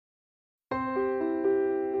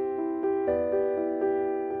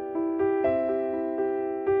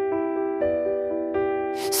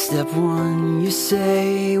Step one, you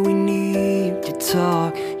say we need to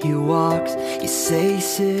talk. He walks, you say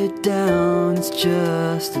sit down, it's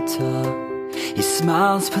just a talk. He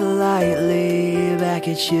smiles politely back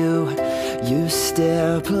at you. You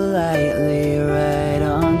stare politely right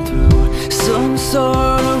on through some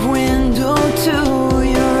sort of window to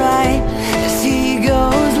your right, as he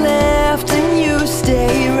goes left and you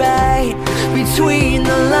stay right between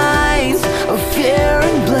the lines of fear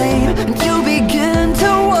and blame. And you begin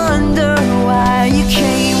to wonder why you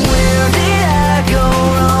came. Where did I go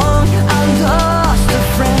wrong? I lost a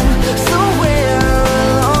friend somewhere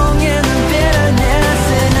along in the bitterness,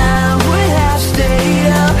 and I would have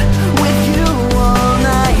stayed up with you all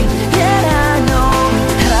night. Yet I know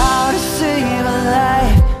how to save a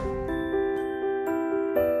life.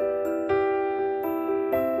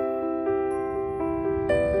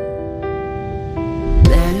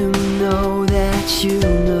 Let him know that you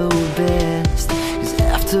know best, 'cause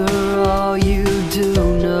after all you do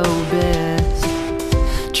know best.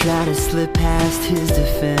 Try to slip past his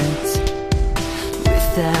defense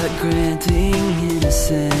without granting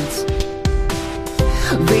innocence.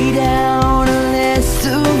 Lay down a list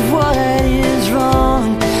of what is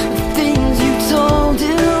wrong, the things you told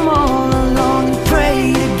him all along, and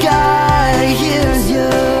pray to God he hears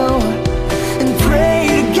you, and pray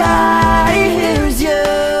to God he hears you.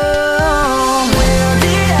 Where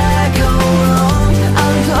did I go wrong? I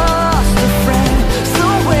lost a friend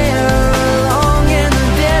somewhere along in the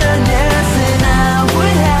bitterness, and I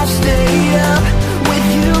would have stayed up with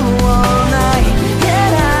you all night.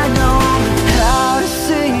 Yet I know how to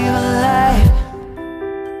save a life.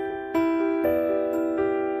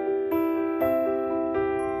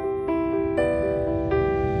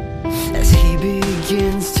 As he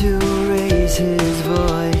begins to raise his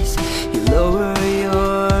voice, you lower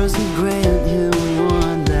yours and grant him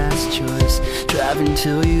one last choice. Drive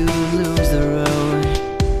until you lose the road,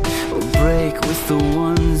 or break with the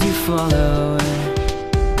ones you follow.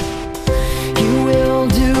 He will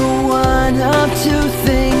do one of two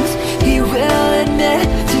things. He will admit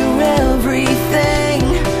to everything,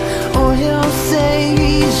 or he'll say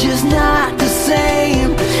he's just not the same,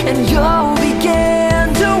 and you'll begin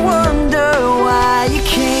to wonder why you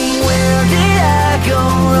came. Where did I go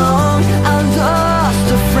wrong? I lost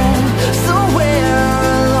a friend somewhere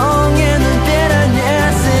along in the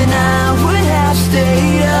bitterness, and I would have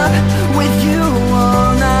stayed up with you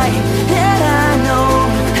all night. Yet I know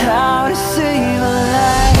how to save